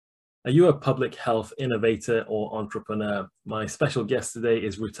Are you a public health innovator or entrepreneur? My special guest today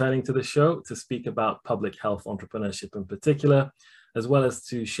is returning to the show to speak about public health entrepreneurship in particular, as well as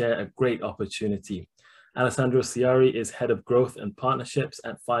to share a great opportunity. Alessandro Ciari is Head of Growth and Partnerships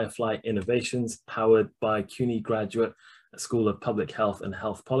at Firefly Innovations, powered by CUNY graduate School of Public Health and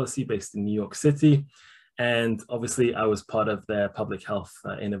Health Policy based in New York City. And obviously, I was part of their Public Health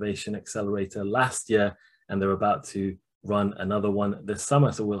Innovation Accelerator last year, and they're about to run another one this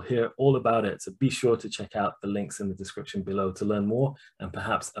summer. So we'll hear all about it. So be sure to check out the links in the description below to learn more and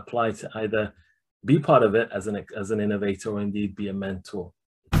perhaps apply to either be part of it as an innovator or indeed be a mentor.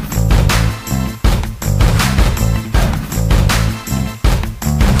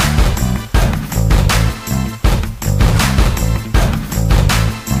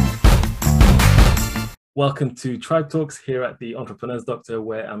 Welcome to Tribe Talks here at the Entrepreneurs Doctor,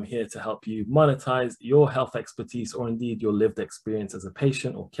 where I'm here to help you monetize your health expertise or indeed your lived experience as a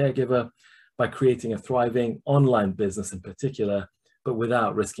patient or caregiver by creating a thriving online business in particular, but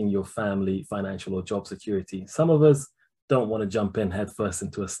without risking your family, financial or job security. Some of us don't want to jump in headfirst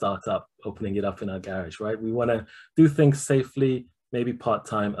into a startup, opening it up in our garage, right? We want to do things safely, maybe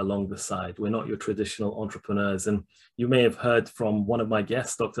part-time along the side. We're not your traditional entrepreneurs. And you may have heard from one of my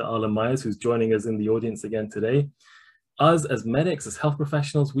guests, Dr. Arlen Myers, who's joining us in the audience again today. Us as medics, as health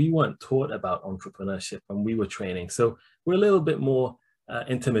professionals, we weren't taught about entrepreneurship when we were training. So we're a little bit more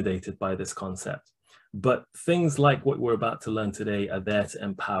intimidated by this concept. But things like what we're about to learn today are there to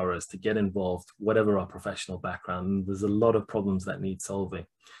empower us to get involved, whatever our professional background. And there's a lot of problems that need solving.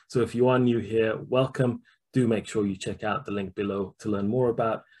 So if you are new here, welcome. Do make sure you check out the link below to learn more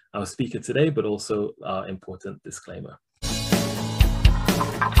about our speaker today, but also our important disclaimer.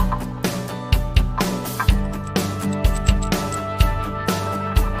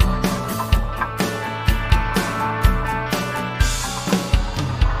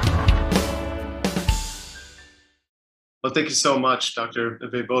 Well, thank you so much, Dr.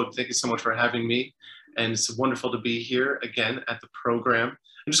 Vebo. Thank you so much for having me. And it's wonderful to be here again at the program.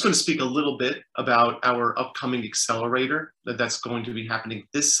 I'm just going to speak a little bit about our upcoming accelerator that's going to be happening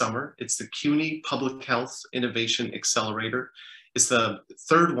this summer. It's the CUNY Public Health Innovation Accelerator. It's the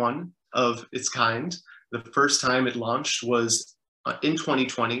third one of its kind. The first time it launched was in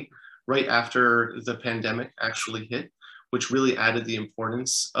 2020, right after the pandemic actually hit, which really added the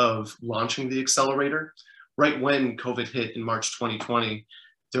importance of launching the accelerator. Right when COVID hit in March 2020,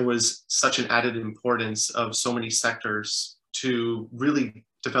 there was such an added importance of so many sectors to really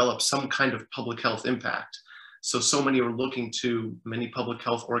develop some kind of public health impact. So many are looking to many public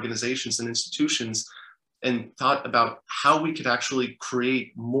health organizations and institutions and thought about how we could actually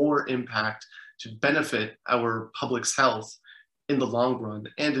create more impact to benefit our public's health in the long run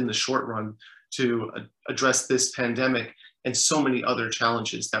and in the short run to address this pandemic and so many other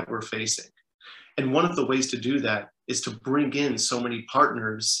challenges that we're facing. And one of the ways to do that is to bring in so many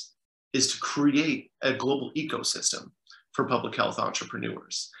partners, is to create a global ecosystem for public health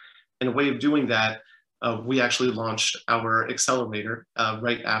entrepreneurs. And a way of doing that, we actually launched our accelerator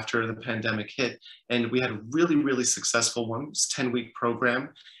right after the pandemic hit. And we had a really, really successful one. It was a 10-week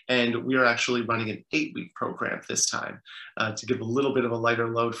program. And we are actually running an 8-week program this time to give a little bit of a lighter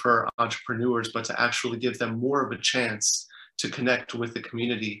load for our entrepreneurs, but to actually give them more of a chance to connect with the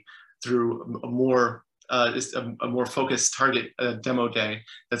community through a more focused target demo day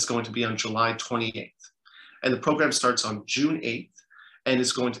that's going to be on July 28th. And the program starts on June 8th and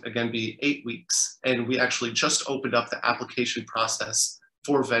is going to, again, be 8 weeks. And we actually just opened up the application process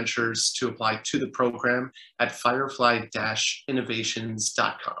for ventures to apply to the program at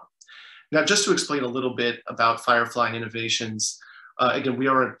firefly-innovations.com. Now, just to explain a little bit about Firefly Innovations, again, we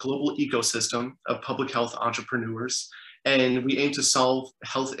are a global ecosystem of public health entrepreneurs, and we aim to solve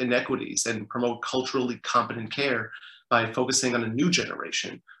health inequities and promote culturally competent care by focusing on a new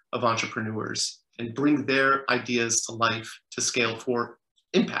generation of entrepreneurs and bring their ideas to life to scale for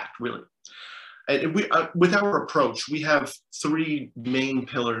impact, really. And with our approach, we have 3 main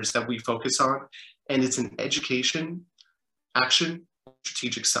pillars that we focus on, and it's an education, action,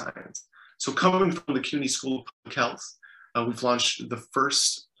 strategic science. So coming from the CUNY School of Public Health, we've launched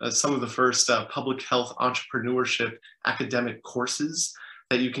some of the first public health entrepreneurship academic courses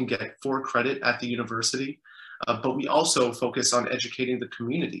that you can get for credit at the university. But we also focus on educating the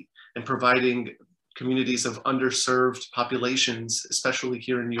community and providing communities of underserved populations, especially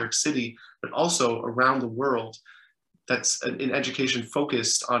here in New York City, but also around the world, that's an education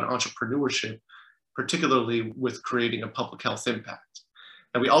focused on entrepreneurship, particularly with creating a public health impact.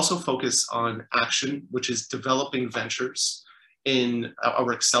 And we also focus on action, which is developing ventures in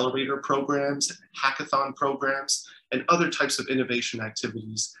our accelerator programs, hackathon programs, and other types of innovation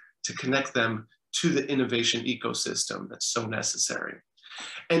activities to connect them to the innovation ecosystem that's so necessary.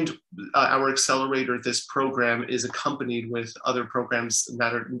 And our accelerator, this program, is accompanied with other programs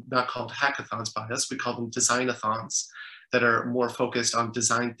that are not called hackathons by us. We call them designathons, that are more focused on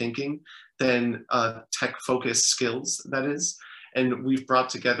design thinking than tech-focused skills, that is. And we've brought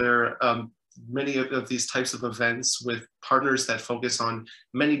together many of these types of events with partners that focus on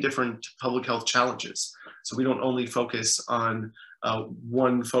many different public health challenges. So we don't only focus on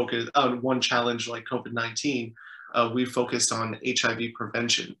one challenge like COVID-19. We focused on HIV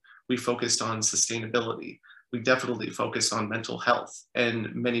prevention. We focused on sustainability. We definitely focus on mental health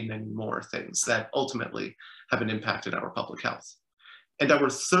and many, many more things that ultimately have an impact in our public health. And our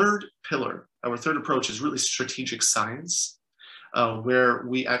third pillar, our third approach is really strategic science, where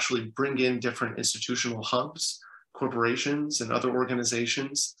we actually bring in different institutional hubs, corporations, and other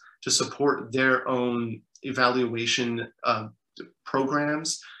organizations to support their own evaluation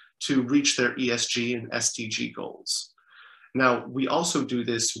programs to reach their ESG and SDG goals. Now, we also do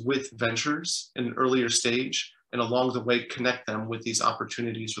this with ventures in an earlier stage, and along the way connect them with these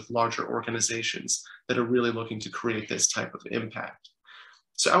opportunities with larger organizations that are really looking to create this type of impact.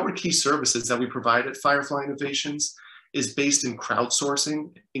 So our key services that we provide at Firefly Innovations is based in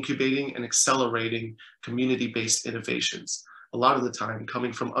crowdsourcing, incubating, and accelerating community-based innovations, a lot of the time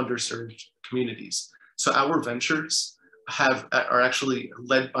coming from underserved communities. So our ventures are actually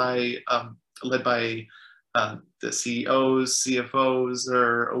led by the CEOs, CFOs,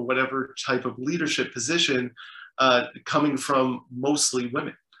 or whatever type of leadership position, coming from mostly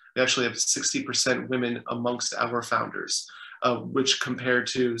women. We actually have 60% women amongst our founders, which compared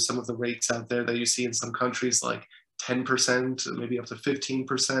to some of the rates out there that you see in some countries like 10%, maybe up to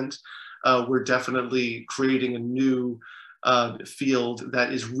 15%, we're definitely creating a new field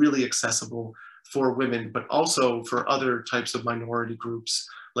that is really accessible for women, but also for other types of minority groups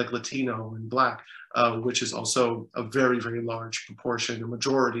like Latino and Black, which is also a very, very large proportion, a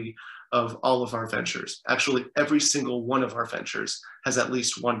majority of all of our ventures. Actually, every single one of our ventures has at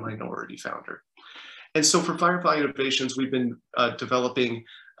least one minority founder. And so for Firefly Innovations, we've been developing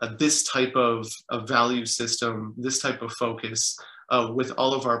this type of value system, this type of focus with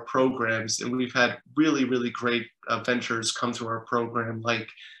all of our programs. And we've had really, really great ventures come through our program, like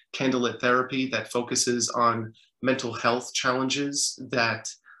Candlelit Therapy, that focuses on mental health challenges that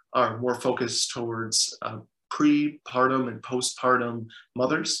are more focused towards pre-partum and postpartum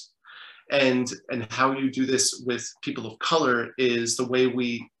mothers. And how you do this with people of color is the way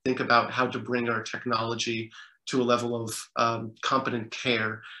we think about how to bring our technology to a level of competent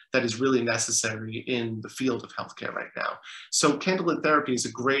care that is really necessary in the field of healthcare right now. So Candlelit Therapy is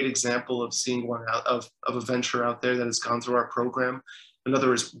a great example of seeing one of a venture out there that has gone through our program.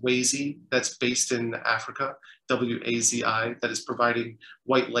 Another is Wazi, that's based in Africa, WAZI, that is providing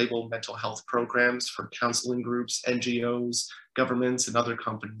white label mental health programs for counseling groups, NGOs, governments, and other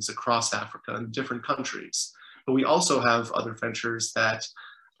companies across Africa and different countries. But we also have other ventures that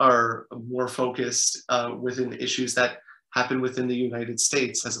are more focused within issues that happen within the United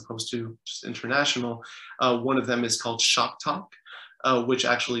States as opposed to just international. One of them is called Shop Talk, which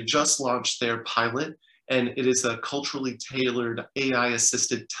actually just launched their pilot. And it is a culturally tailored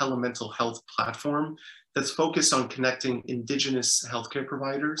AI-assisted telemental health platform that's focused on connecting Indigenous healthcare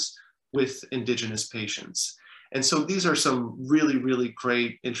providers with Indigenous patients. And so these are some really, really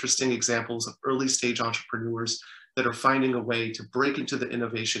great, interesting examples of early stage entrepreneurs that are finding a way to break into the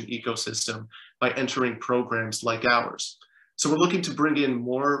innovation ecosystem by entering programs like ours. So we're looking to bring in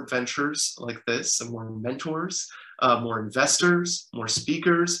more ventures like this, and more mentors, more investors, more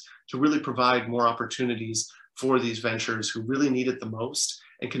speakers, to really provide more opportunities for these ventures who really need it the most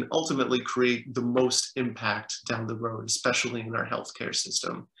and can ultimately create the most impact down the road, especially in our healthcare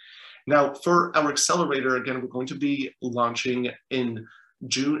system. Now, for our accelerator, again, we're going to be launching in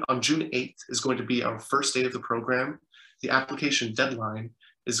June. On June 8th is going to be our first day of the program. The application deadline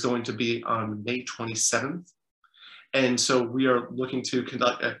is going to be on May 27th. And so we are looking to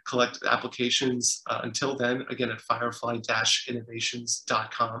collect applications until then, again, at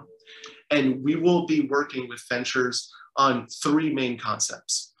firefly-innovations.com. And we will be working with ventures on three main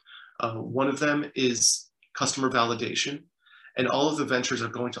concepts. One of them is customer validation. And all of the ventures are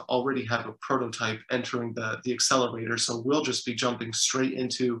going to already have a prototype entering the accelerator. So we'll just be jumping straight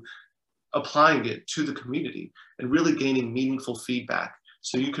into applying it to the community and really gaining meaningful feedback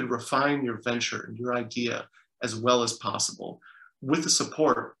so you can refine your venture and your idea as well as possible, with the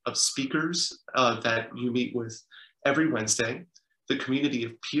support of speakers that you meet with every Wednesday, the community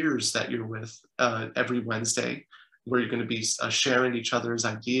of peers that you're with every Wednesday, where you're going to be sharing each other's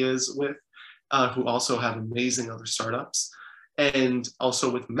ideas with, who also have amazing other startups, and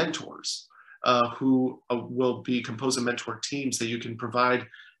also with mentors who will be composing mentor teams that you can provide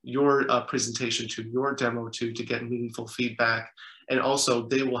your presentation to, your demo to get meaningful feedback. And also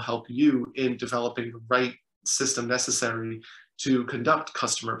they will help you in developing the right system necessary to conduct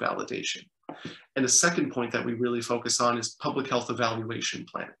customer validation. And the second point that we really focus on is public health evaluation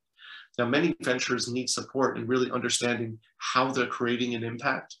planning. Now, many ventures need support in really understanding how they're creating an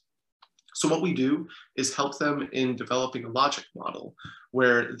impact. So what we do is help them in developing a logic model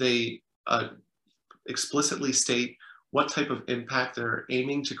where they explicitly state what type of impact they're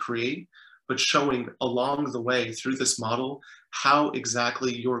aiming to create, but showing along the way through this model how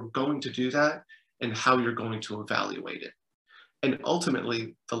exactly you're going to do that and how you're going to evaluate it. And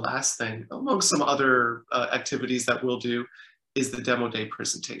ultimately, the last thing, among some other activities that we'll do, is the demo day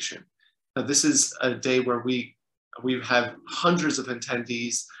presentation. Now, this is a day where we have hundreds of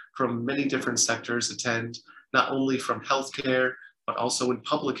attendees from many different sectors attend, not only from healthcare, but also in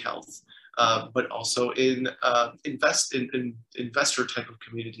public health, but also in investor type of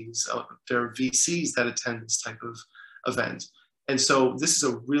communities. There are VCs that attend this type of event. And so this is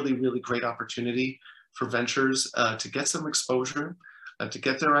a really, really great opportunity for ventures to get some exposure, to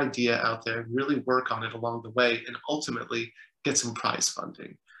get their idea out there, really work on it along the way, and ultimately get some prize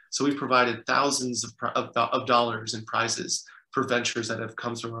funding. So we've provided thousands of dollars in prizes for ventures that have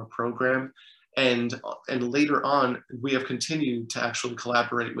come through our program. And later on, we have continued to actually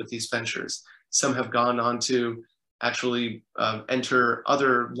collaborate with these ventures. Some have gone on to actually enter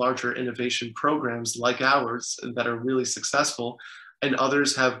other larger innovation programs like ours that are really successful, and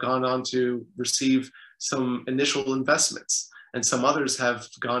others have gone on to receive some initial investments, and some others have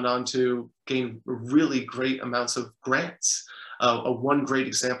gone on to gain really great amounts of grants. One great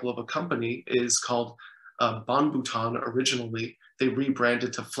example of a company is called Bonbouton. Originally, they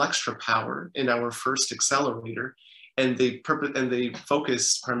rebranded to Flextra Power in our first accelerator, and they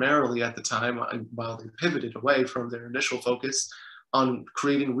focused primarily at the time, while they pivoted away from their initial focus, on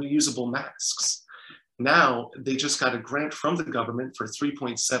creating reusable masks. Now, they just got a grant from the government for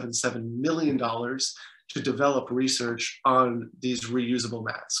 $3.77 million to develop research on these reusable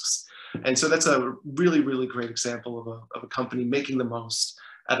masks. And so that's a really, really great example of a company making the most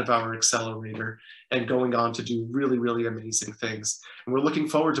out of our accelerator and going on to do really, really amazing things. And we're looking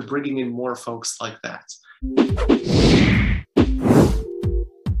forward to bringing in more folks like that.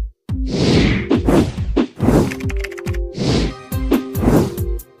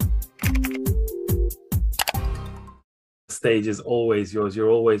 Stage is always yours. You're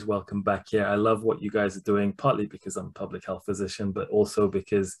always welcome back here. I love what you guys are doing, partly because I'm a public health physician, but also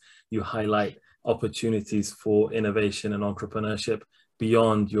because you highlight opportunities for innovation and entrepreneurship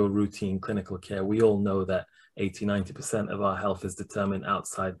beyond your routine clinical care. We all know that 80–90% of our health is determined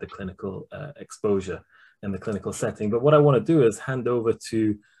outside the clinical exposure and the clinical setting. But what I want to do is hand over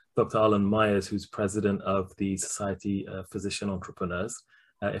to Dr. Alan Myers, who's president of the Society of Physician Entrepreneurs,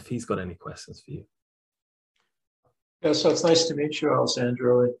 if he's got any questions for you. Yeah, so it's nice to meet you,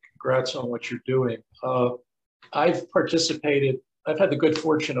 Alessandro, and congrats on what you're doing. I've had the good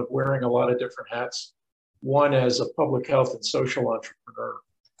fortune of wearing a lot of different hats, one as a public health and social entrepreneur.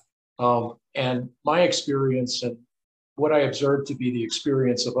 And my experience and what I observe to be the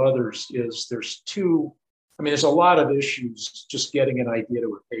experience of others is there's a lot of issues just getting an idea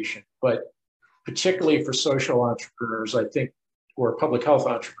to a patient, but particularly for social entrepreneurs, I think, or public health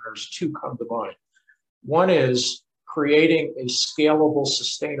entrepreneurs, two come to mind. One is creating a scalable,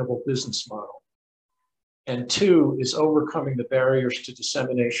 sustainable business model. And two is overcoming the barriers to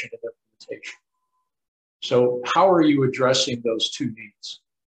dissemination and implementation. So how are you addressing those two needs?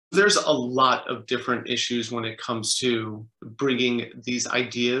 There's a lot of different issues when it comes to bringing these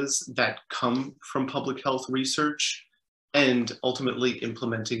ideas that come from public health research and ultimately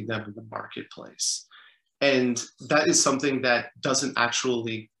implementing them in the marketplace. And that is something that doesn't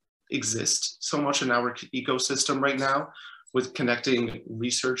actually exist so much in our ecosystem right now, with connecting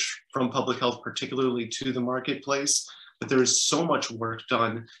research from public health particularly to the marketplace. But there is so much work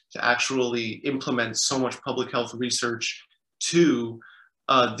done to actually implement so much public health research to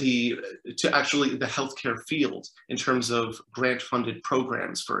the healthcare field in terms of grant-funded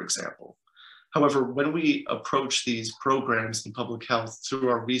programs, for example. However, when we approach these programs in public health through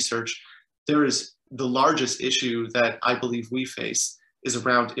our research, there is the largest issue that I believe we face is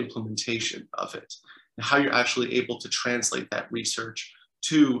around implementation of it, and how you're actually able to translate that research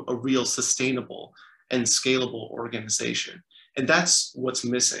to a real sustainable and scalable organization. And that's what's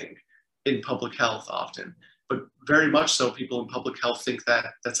missing in public health often. But very much so, people in public health think that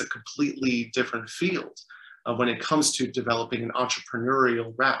that's a completely different field when it comes to developing an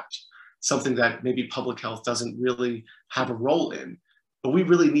entrepreneurial route. something that maybe public health doesn't really have a role in. But we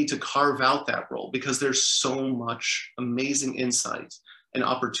really need to carve out that role because there's so much amazing insight and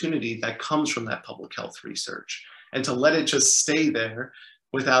opportunity that comes from that public health research. And to let it just stay there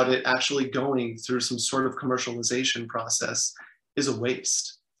without it actually going through some sort of commercialization process is a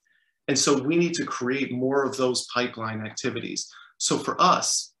waste. And so we need to create more of those pipeline activities. So for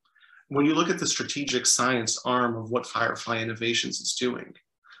us, when you look at the strategic science arm of what Firefly Innovations is doing,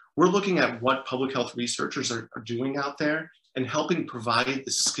 we're looking at what public health researchers are doing out there and helping provide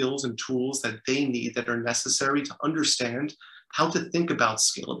the skills and tools that they need that are necessary to understand how to think about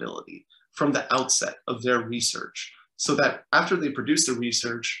scalability from the outset of their research, so that after they produce the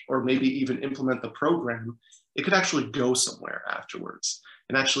research or maybe even implement the program, it could actually go somewhere afterwards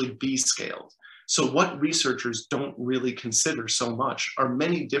and actually be scaled. So what researchers don't really consider so much are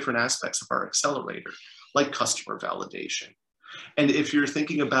many different aspects of our accelerator, like customer validation. And if you're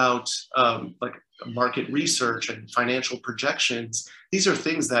thinking about like market research and financial projections, these are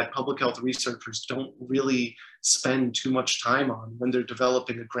things that public health researchers don't really spend too much time on when they're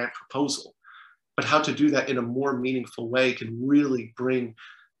developing a grant proposal. But how to do that in a more meaningful way can really bring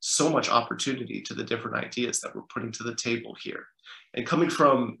so much opportunity to the different ideas that we're putting to the table here. And coming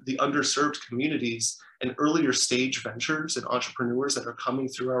from the underserved communities and earlier stage ventures and entrepreneurs that are coming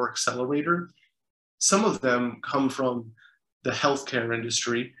through our accelerator, some of them come from the healthcare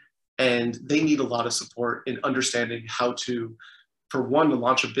industry, and they need a lot of support in understanding how to, for one, to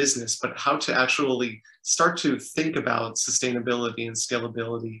launch a business, but how to actually start to think about sustainability and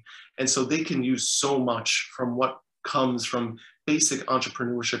scalability. And so they can use so much from what comes from basic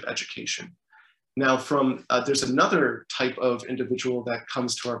entrepreneurship education. Now, there's another type of individual that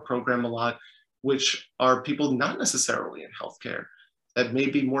comes to our program a lot, which are people not necessarily in healthcare, that may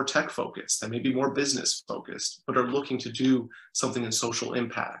be more tech focused, that may be more business focused, but are looking to do something in social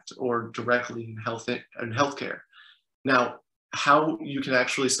impact or directly in healthcare. Now, how you can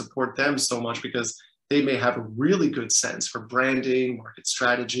actually support them so much, because they may have a really good sense for branding, market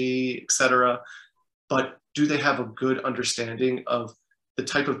strategy, et cetera, but do they have a good understanding of the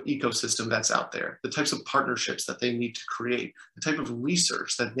type of ecosystem that's out there, the types of partnerships that they need to create, the type of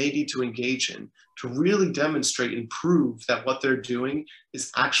research that they need to engage in to really demonstrate and prove that what they're doing is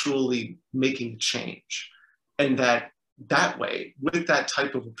actually making change. And that way, with that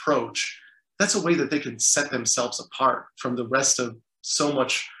type of approach, that's a way that they can set themselves apart from the rest of so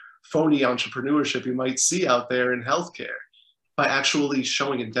much phony entrepreneurship you might see out there in healthcare, by actually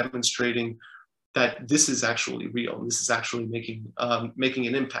showing and demonstrating that this is actually real, and this is actually making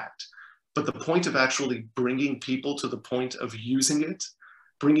an impact. But the point of actually bringing people to the point of using it,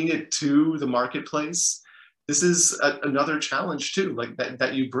 bringing it to the marketplace, this is another challenge too, like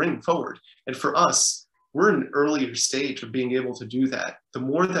that you bring forward. And for us, we're in an earlier stage of being able to do that. The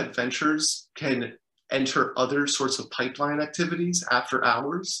more that ventures can enter other sorts of pipeline activities after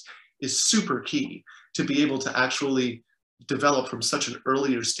hours is super key to be able to actually develop from such an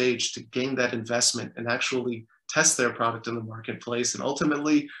earlier stage to gain that investment and actually test their product in the marketplace and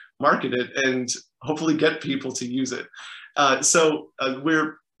ultimately market it and hopefully get people to use it. So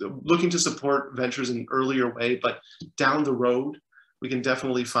we're looking to support ventures in an earlier way, but down the road, we can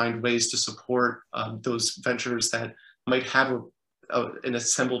definitely find ways to support those ventures that might have an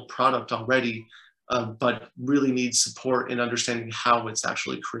assembled product already, but really need support in understanding how it's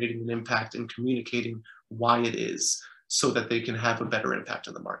actually creating an impact and communicating why it is, so that they can have a better impact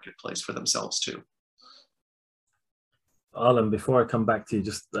in the marketplace for themselves too. Alan, before I come back to you,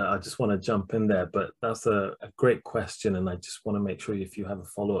 I just want to jump in there, but that's a great question, and I just want to make sure if you have a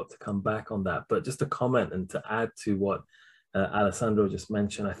follow-up to come back on that. But just a comment and to add to what Alessandro just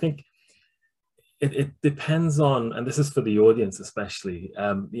mentioned, I think it depends on, and this is for the audience especially,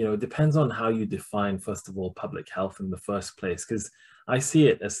 it depends on how you define, first of all, public health in the first place, because I see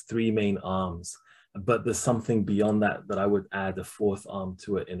it as three main arms. But there's something beyond that I would add a fourth arm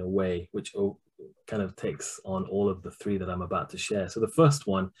to it in a way, which kind of takes on all of the three that I'm about to share. So the first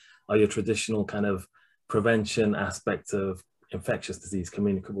one are your traditional kind of prevention aspects of infectious disease,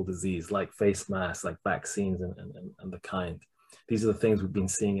 communicable disease, like face masks, like vaccines and the kind. These are the things we've been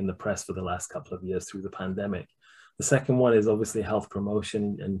seeing in the press for the last couple of years through the pandemic. The second one is obviously health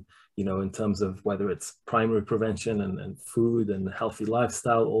promotion, and in terms of whether it's primary prevention and food and healthy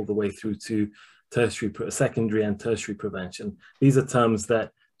lifestyle, all the way through to secondary and tertiary prevention. These are terms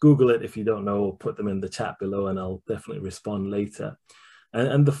that Google it if you don't know, or put them in the chat below and I'll definitely respond later.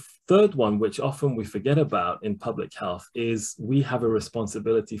 And the third one, which often we forget about in public health, is we have a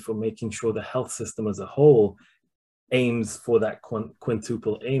responsibility for making sure the health system as a whole aims for that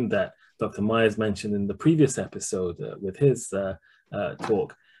quintuple aim that Dr. Myers mentioned in the previous episode with his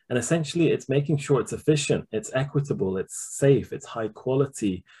talk. And essentially, it's making sure it's efficient, it's equitable, it's safe, it's high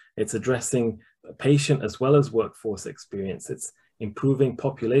quality, it's addressing patient as well as workforce experience, it's improving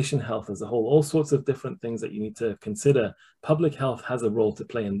population health as a whole, all sorts of different things that you need to consider. Public health has a role to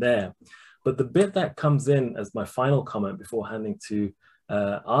play in there. But the bit that comes in as my final comment before handing to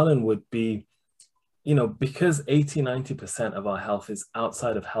Arlen would be, you know, because 80–90% of our health is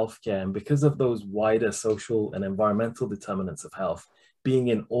outside of healthcare, and because of those wider social and environmental determinants of health being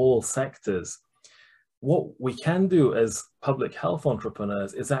in all sectors, what we can do as public health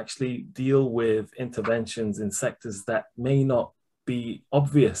entrepreneurs is actually deal with interventions in sectors that may not be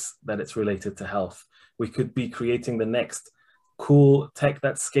obvious that it's related to health. We could be creating the next cool tech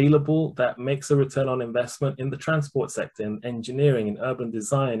that's scalable, that makes a return on investment in the transport sector, in engineering, in urban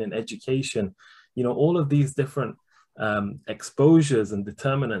design, in education. You know, all of these different exposures and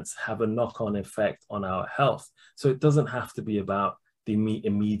determinants have a knock-on effect on our health. So it doesn't have to be about the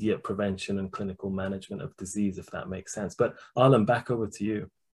immediate prevention and clinical management of disease, if that makes sense. But Arlen, back over to you.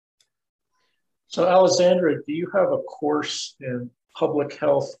 So Alessandro, do you have a course in public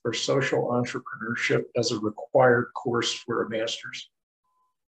health or social entrepreneurship as a required course for a master's?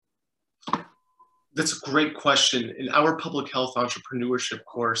 That's a great question. In our public health entrepreneurship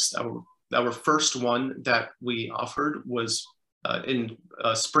course, our first one that we offered was in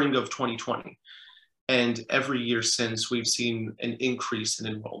spring of 2020. And every year since, we've seen an increase in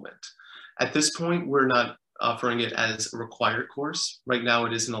enrollment. At this point, we're not offering it as a required course. Right now,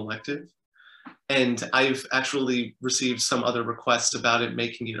 it is an elective. And I've actually received some other requests about it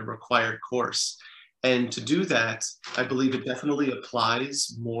making it a required course. And to do that, I believe it definitely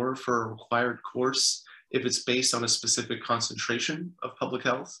applies more for a required course if it's based on a specific concentration of public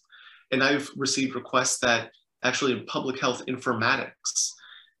health. And I've received requests that actually in public health informatics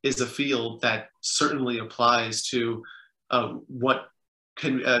is a field that certainly applies to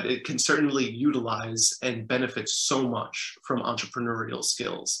it can certainly utilize and benefit so much from entrepreneurial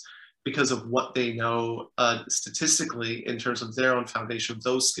skills because of what they know statistically in terms of their own foundation of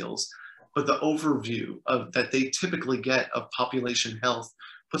those skills. But the overview that they typically get of population health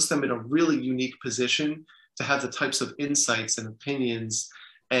puts them in a really unique position to have the types of insights and opinions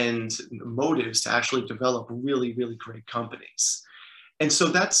and motives to actually develop really, really great companies. And so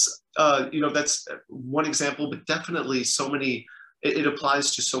that's, that's one example, but definitely so many, it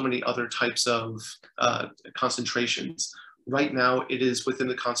applies to so many other types of concentrations. Right now, it is within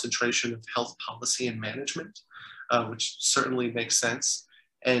the concentration of health policy and management, which certainly makes sense.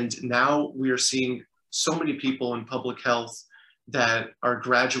 And now we are seeing so many people in public health that are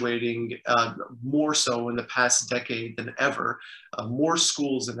graduating more so in the past decade than ever, more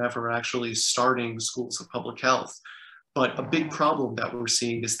schools than ever actually starting schools of public health. But a big problem that we're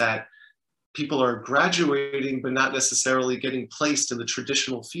seeing is that people are graduating, but not necessarily getting placed in the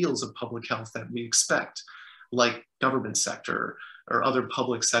traditional fields of public health that we expect, like government sector or other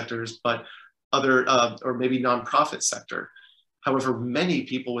public sectors, but other, or maybe nonprofit sector. However, many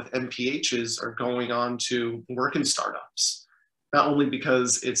people with MPHs are going on to work in startups, not only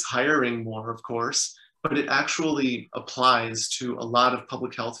because it's hiring more, of course, but it actually applies to a lot of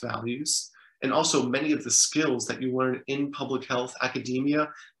public health values. And also many of the skills that you learn in public health academia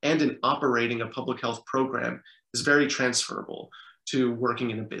and in operating a public health program is very transferable to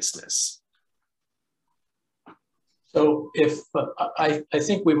working in a business. So if I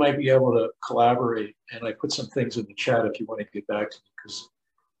think we might be able to collaborate, and I put some things in the chat if you want to get back to me, because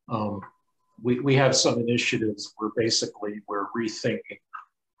we have some initiatives where basically we're rethinking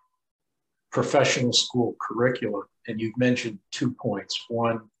professional school curriculum. And you've mentioned 2 points.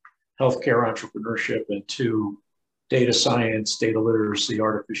 One, healthcare entrepreneurship, and 2, data science, data literacy,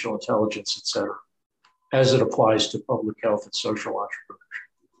 artificial intelligence, et cetera, as it applies to public health and social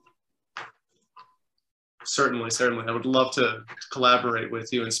entrepreneurship. Certainly. I would love to collaborate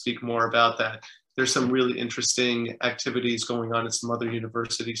with you and speak more about that. There's some really interesting activities going on at some other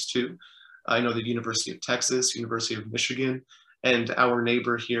universities too. I know the University of Texas, University of Michigan, and our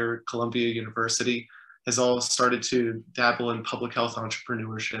neighbor here, Columbia University, has all started to dabble in public health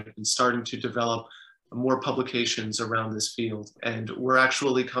entrepreneurship and starting to develop more publications around this field. And we're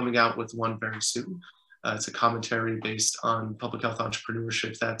actually coming out with one very soon. It's a commentary based on public health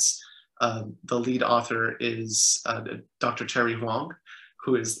entrepreneurship. That's the lead author is Dr. Ciari,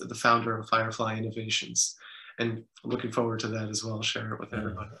 who is the founder of Firefly Innovations. And I'm looking forward to that as well, share it with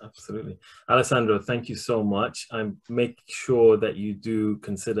everybody. Absolutely. Alessandro, thank you so much. Make sure that you do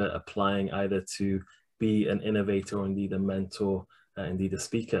consider applying either to be an innovator or indeed a mentor, indeed a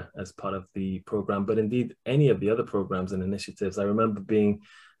speaker as part of the program, but indeed any of the other programs and initiatives. I remember being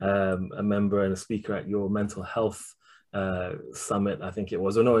a member and a speaker at your mental health summit, I think it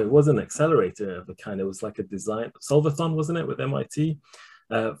was. Or no, it was an accelerator of a kind. It was like a design solvathon, wasn't it, with MIT?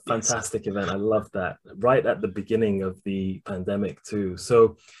 Fantastic event. I love that. Right at the beginning of the pandemic too.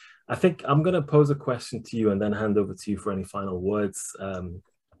 So I think I'm going to pose a question to you and then hand over to you for any final words,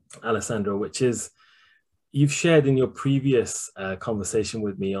 Alessandro, which is, you've shared in your previous conversation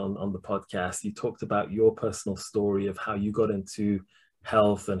with me on the podcast, you talked about your personal story of how you got into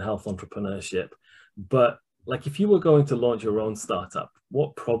health and health entrepreneurship. But like, if you were going to launch your own startup,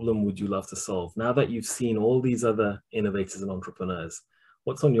 what problem would you love to solve? Now that you've seen all these other innovators and entrepreneurs,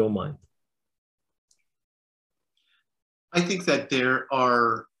 what's on your mind? I think that there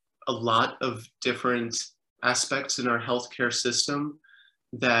are a lot of different aspects in our healthcare system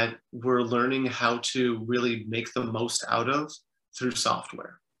that we're learning how to really make the most out of through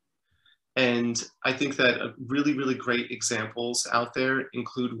software. And I think that really, really great examples out there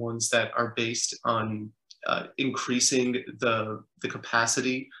include ones that are based on increasing the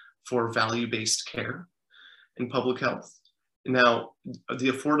capacity for value-based care in public health. Now, the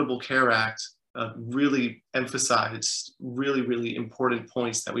Affordable Care Act really emphasized really, really important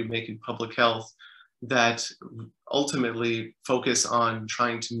points that we make in public health that ultimately focus on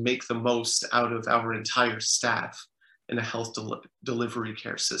trying to make the most out of our entire staff in a health delivery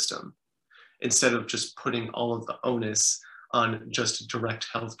care system, instead of just putting all of the onus on just a direct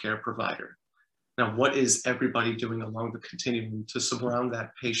healthcare provider. Now, what is everybody doing along the continuum to surround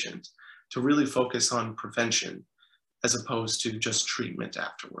that patient, to really focus on prevention as opposed to just treatment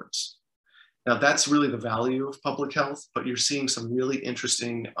afterwards? Now, that's really the value of public health, but you're seeing some really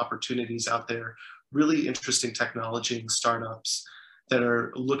interesting opportunities out there, really interesting technology and startups that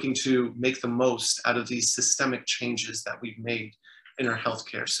are looking to make the most out of these systemic changes that we've made in our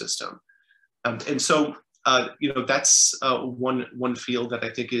healthcare system. And so, that's one field that I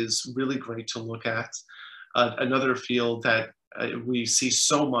think is really great to look at. Another field that we see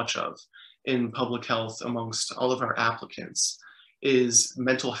so much of in public health amongst all of our applicants is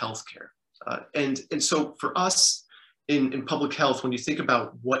mental health care. And so for us in public health, when you think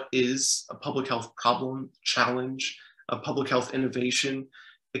about what is a public health problem, challenge, a public health innovation,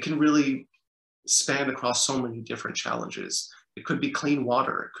 it can really span across so many different challenges. It could be clean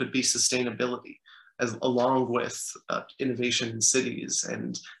water, it could be sustainability, along with innovation in cities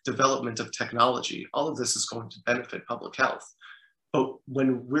and development of technology. All of this is going to benefit public health. But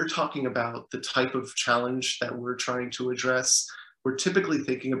when we're talking about the type of challenge that we're trying to address, we're typically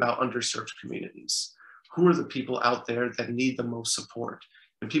thinking about underserved communities. Who are the people out there that need the most support?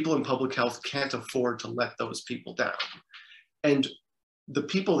 And people in public health can't afford to let those people down. And the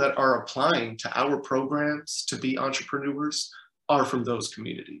people that are applying to our programs to be entrepreneurs are from those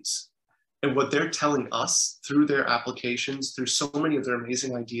communities. And what they're telling us through their applications, through so many of their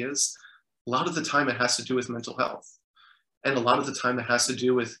amazing ideas, a lot of the time it has to do with mental health. And a lot of the time it has to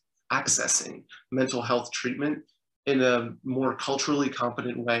do with accessing mental health treatment in a more culturally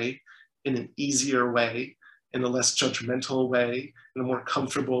competent way, in an easier way, in a less judgmental way, in a more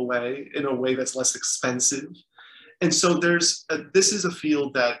comfortable way, in a way that's less expensive. And so this is a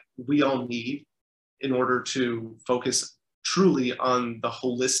field that we all need in order to focus truly on the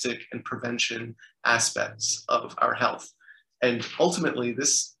holistic and prevention aspects of our health. And ultimately,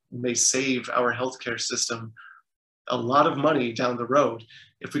 this may save our healthcare system a lot of money down the road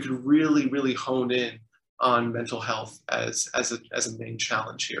if we could really, really hone in on mental health as a main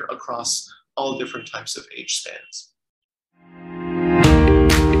challenge here across all different types of age spans.